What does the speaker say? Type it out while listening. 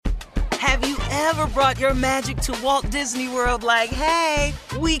Have you ever brought your magic to Walt Disney World like, hey,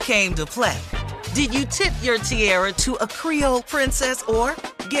 we came to play? Did you tip your tiara to a Creole princess or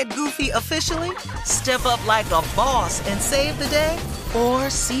get goofy officially? Step up like a boss and save the day? Or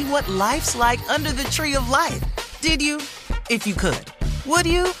see what life's like under the tree of life? Did you? If you could. Would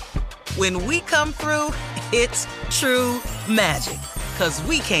you? When we come through, it's true magic. 'Cause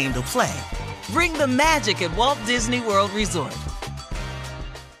we came to play. Bring the magic at Walt Disney World Resort.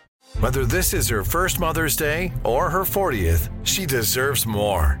 Whether this is her first Mother's Day or her 40th, she deserves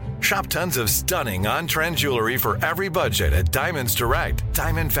more. Shop tons of stunning on-trend jewelry for every budget at Diamonds Direct.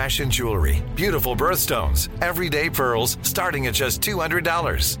 Diamond fashion jewelry, beautiful birthstones, everyday pearls starting at just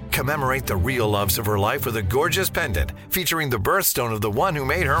 $200. Commemorate the real loves of her life with a gorgeous pendant featuring the birthstone of the one who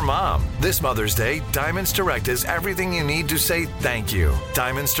made her mom. This Mother's Day, Diamonds Direct is everything you need to say thank you.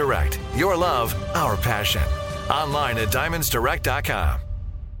 Diamonds Direct, your love, our passion. Online at diamondsdirect.com.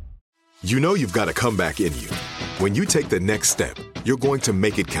 You know you've got a comeback in you. When you take the next step, you're going to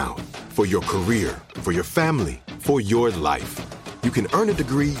make it count. For your career, for your family, for your life. You can earn a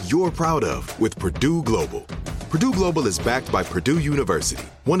degree you're proud of with Purdue Global. Purdue Global is backed by Purdue University,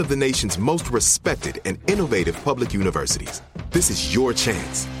 one of the nation's most respected and innovative public universities. This is your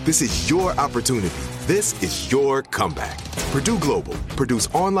chance. This is your opportunity. This is your comeback. Purdue Global, Purdue's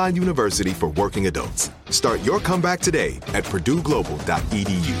online university for working adults. Start your comeback today at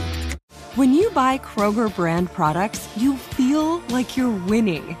purdueglobal.edu. When you buy Kroger brand products, you feel like you're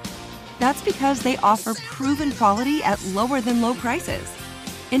winning. That's because they offer proven quality at lower than low prices.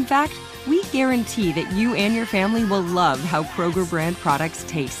 In fact, we guarantee that you and your family will love how Kroger brand products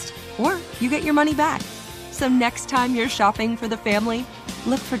taste, or you get your money back. So next time you're shopping for the family,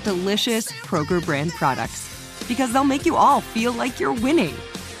 look for delicious Kroger brand products, because they'll make you all feel like you're winning.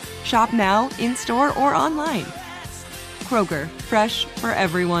 Shop now, in-store, or online. Kroger, fresh for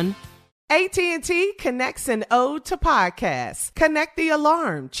everyone. AT&T connects an ode to podcasts. Connect the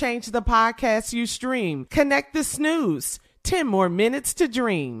alarm. Change the podcast you stream. Connect the snooze. 10 more minutes to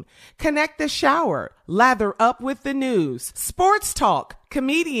dream. Connect the shower. Lather up with the news. Sports talk,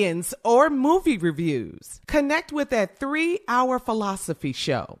 comedians, or movie reviews. Connect with that 3-hour philosophy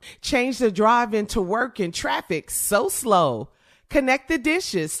show. Change the drive into work and traffic so slow. Connect the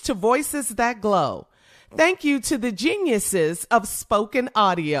dishes to voices that glow. Thank you to the geniuses of spoken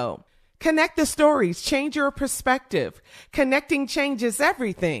audio. Connect the stories, change your perspective. Connecting changes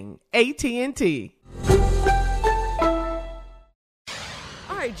everything. AT&T.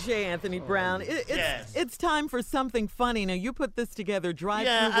 All right, J. Anthony Brown, it's time for something funny. Now, you put this together,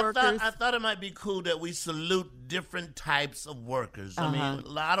 drive-through workers. I thought it might be cool that we salute different types of workers. I mean, a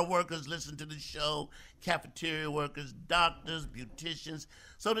lot of workers listen to the show, cafeteria workers, doctors, beauticians.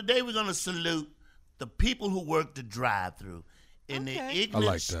 So today we're going to salute the people who work the drive-through. And the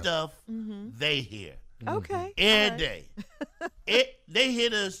ignorant stuff they hear. Okay. Every day. They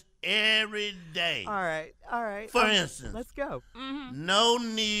hit us every day. All right. For instance. Let's go. No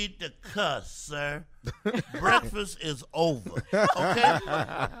need to cuss, sir. Breakfast is over. Okay?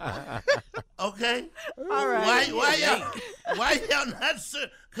 Okay? All right. Why y'all not serving?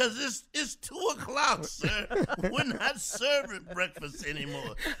 Because it's 2 o'clock, sir. We're not serving breakfast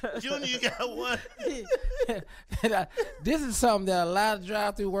anymore. Junior, you got one? This is something that a lot of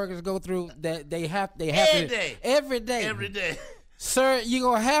drive-through workers go through that they have Every day. Every day. Sir, you're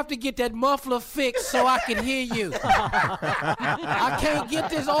going to have to get that muffler fixed so I can hear you. I can't get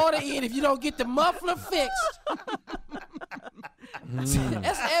this order in if you don't get the muffler fixed.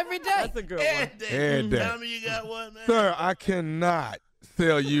 That's every day. That's a good one. Every day. Tell me you got one, man. Sir, I cannot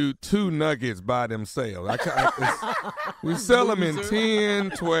sell you 2 nuggets by themselves. We sell them in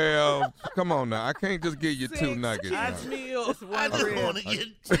 10, 12. Come on now. I can't just give you 2 nuggets. I just want to get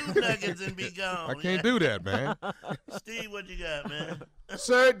 2 nuggets and be gone. I can't do that, man. Steve, what you got, man?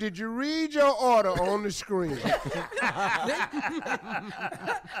 Sir, did you read your order on the screen?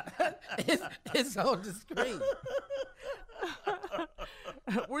 It's on the screen.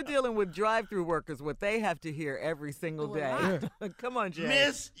 We're dealing with drive-through workers, what they have to hear every single day. Come on, Jay.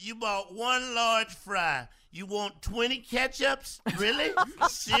 Miss, you bought 1 large fry. You want 20 ketchups? Really?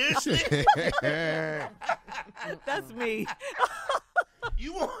 Seriously? That's me.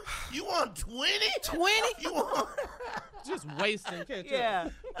 You want 20? 20? You want just wasting ketchup. Yeah.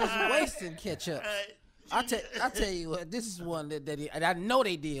 Just wasting ketchup. I tell you what, this is one that I know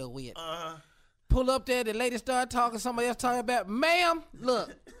they deal with. Pull up there, the lady start talking, somebody else talking about, ma'am, look,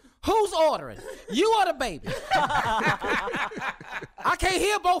 who's ordering? You or the baby? I can't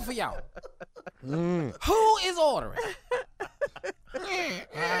hear both of y'all. Who is ordering?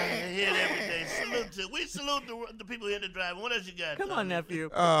 I hear it every day. We salute the people here in the drive. What else you got? Come on, nephew.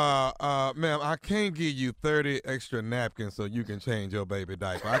 Ma'am, I can't give you 30 extra napkins so you can change your baby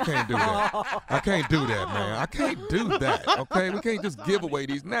diaper. I can't do that. I can't do that, man. I can't do that, okay? We can't just give away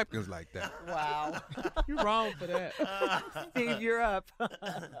these napkins like that. Wow. You're wrong for that. Steve, you're up.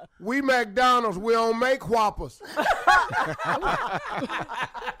 We McDonald's, we don't make Whoppers.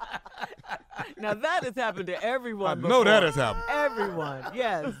 Now that has happened to everyone. I know that has happened. Everyone,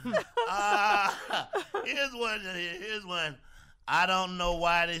 yes. Here's one. I don't know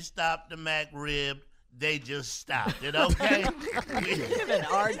why they stopped the McRib. They just stopped it, okay? An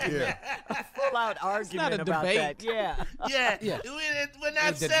argument. A full-out argument about debate. that. Yeah. Yeah. We're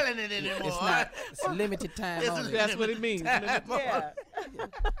not selling it anymore. It's limited time only. That's what it means. Yeah.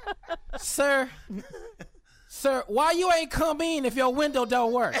 Sir, why you ain't come in if your window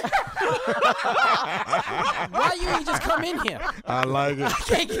don't work? Why you ain't just come in here? I like it. I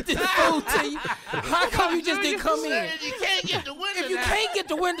can't get this food to you. How come you just didn't come in? You can't get the window If you down. can't get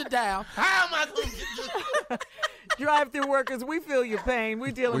the window down, How am I going to get this? Drive-through workers, we feel your pain.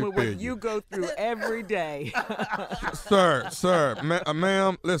 We're dealing We with what feel you. you go through every day. Sir,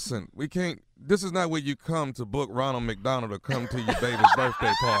 ma'am, listen, we can't. This is not where you come to book Ronald McDonald to come to your baby's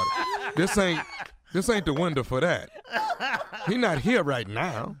birthday party. This ain't the window for that. He not here right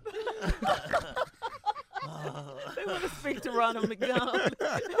now. They want to speak to Ronald McDonald.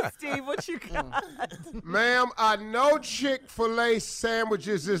 Steve, what you got? Ma'am, I know Chick-fil-A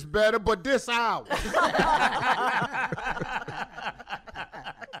sandwiches is better, but this hour.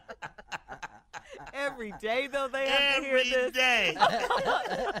 Every day, though, they have to hear Every this. day.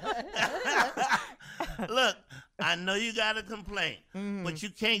 Look, I know you got a complaint, but you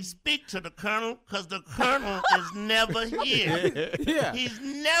can't speak to the colonel because the colonel is never here. Yeah. He's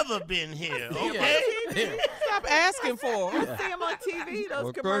never been here, okay? Stop asking for him. You see him on TV, those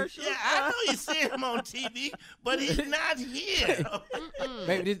Okay. commercials. Yeah, I know you see him on TV, but he's not here.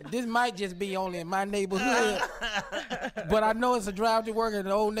 baby, this might just be only in my neighborhood. But I know it's a drive-through worker in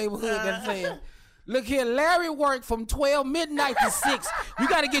the old neighborhood that's saying, look here, Larry worked from 12 midnight to 6. You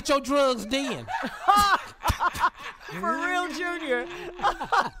got to get your drugs then. For real, Junior.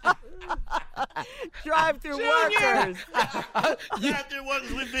 Drive-through workers. Drive-through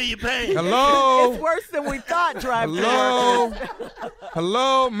workers, we feel your pain. Hello? It's worse than we thought, drive-through Hello? workers.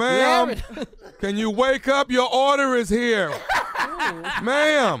 Hello, ma'am? Larry. Can you wake up? Your order is here.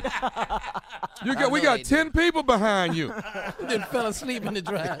 Ma'am. We got 10 people behind you. Then fell asleep in the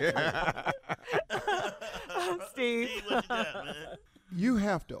drive. Steve. What you got, man? You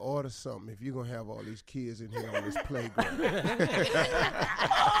have to order something if you're going to have all these kids in here on this playground.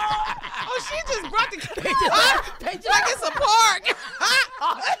 Oh, she just brought the kids like it's a park.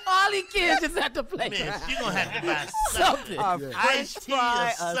 All these kids just at the playground. Miss, you're going to have to buy Something. something. Iced tea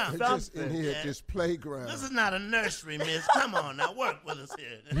or something. Just in here at this playground. This is not a nursery, miss. Come on now, work with us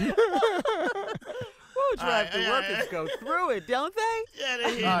here. Woo, drive-through workers go through it, don't they? Yeah,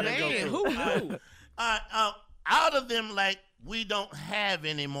 they hear Man, that. who knew? Out of them, like, we don't have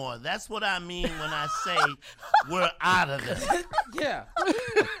anymore. That's what I mean when I say we're out of them. Yeah.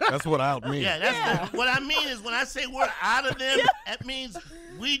 That's what I mean. Yeah, what I mean is when I say we're out of them, that means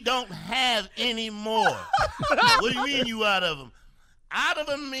we don't have any more. What do you mean you out of them? Out of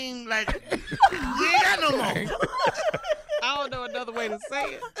them mean like we ain't got no more. I don't know another way to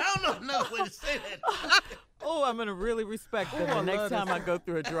say it. I don't know another way to say that. Oh, I'm going to really respect them the next time I go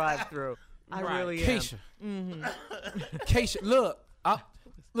through a drive-through. I really am. Keisha. Keisha, look,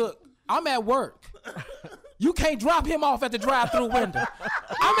 I'm at work. You can't drop him off at the drive-through window.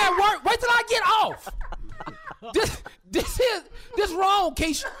 I'm at work. Wait till I get off. This wrong,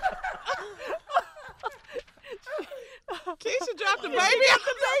 Keisha. Keisha dropped the baby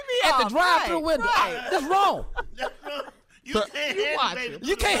At the drive-through window. That's wrong. You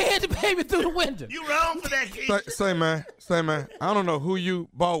can't hand the baby through the window. You wrong for that, Keisha. Say, man, I don't know who you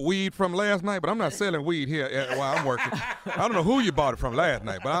bought weed from last night, but I'm not selling weed here while I'm working. I don't know who you bought it from last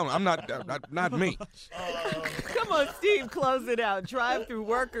night, but I'm not me. Come on, Steve, close it out. Drive-through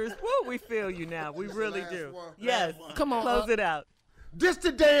workers, woo, we feel you now. We really do. Yes, come on. Close it out. This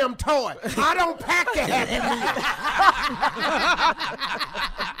the damn toy. I don't pack the Happy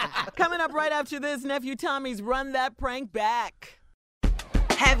Meal. Coming up right after this, Nephew Tommy's Run That Prank Back.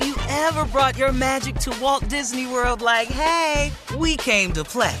 Have you ever brought your magic to Walt Disney World like, hey, we came to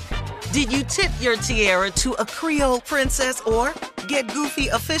play? Did you tip your tiara to a Creole princess or get goofy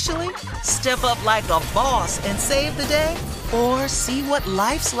officially? Step up like a boss and save the day? Or see what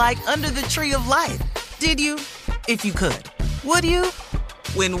life's like under the tree of life? Did you? If you could. Would you?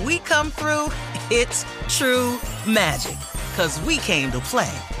 When we come through, it's true magic. 'Cause we came to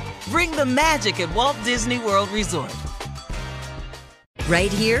play. Bring the magic at Walt Disney World Resort.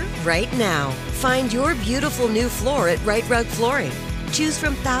 Right here, right now. Find your beautiful new floor at Right Rug Flooring. Choose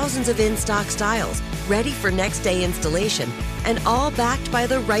from thousands of in-stock styles, ready for next day installation, and all backed by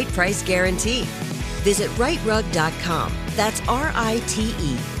the right price guarantee. Visit rightrug.com. That's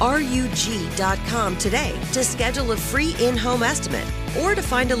RITERUG.com today to schedule a free in-home estimate or to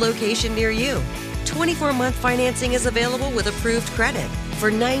find a location near you. 24-month financing is available with approved credit.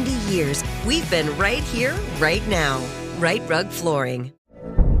 For 90 years, we've been right here, right now. Right Rug Flooring.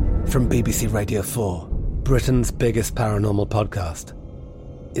 From BBC Radio 4, Britain's biggest paranormal podcast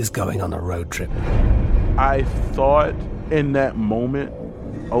is going on a road trip. I thought in that moment,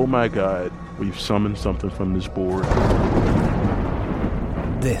 oh my God, we've summoned something from this board.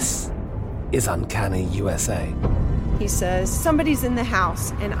 This is Uncanny USA. He says, somebody's in the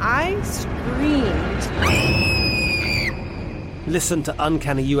house, and I screamed. Listen to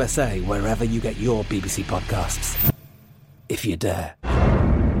Uncanny USA wherever you get your BBC podcasts, if you dare.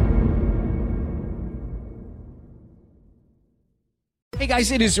 Hey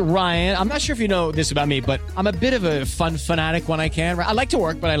guys, it is Ryan. I'm not sure if you know this about me, but I'm a bit of a fun fanatic when I can. I like to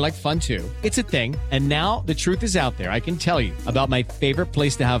work, but I like fun too. It's a thing. And now the truth is out there. I can tell you about my favorite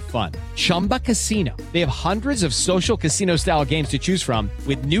place to have fun. Chumba Casino. They have hundreds of social casino style games to choose from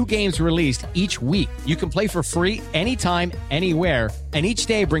with new games released each week. You can play for free anytime, anywhere. And each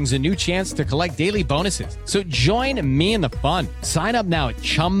day brings a new chance to collect daily bonuses. So join me in the fun. Sign up now at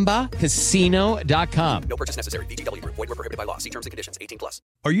ChumbaCasino.com. No purchase necessary. VGW Group. Void where prohibited by law. See terms and conditions. 18+.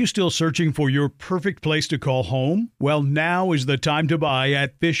 Are you still searching for your perfect place to call home? Well, now is the time to buy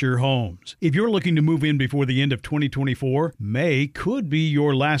at Fisher Homes. If you're looking to move in before the end of 2024, May could be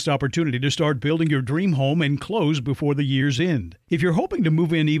your last opportunity to start building your dream home and close before the year's end. If you're hoping to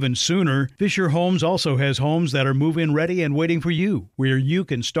move in even sooner, Fisher Homes also has homes that are move-in ready and waiting for you, where you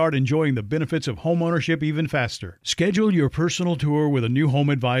can start enjoying the benefits of homeownership even faster. Schedule your personal tour with a new home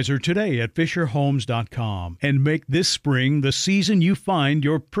advisor today at FisherHomes.com and make this spring the season you find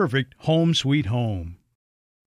your perfect home sweet home.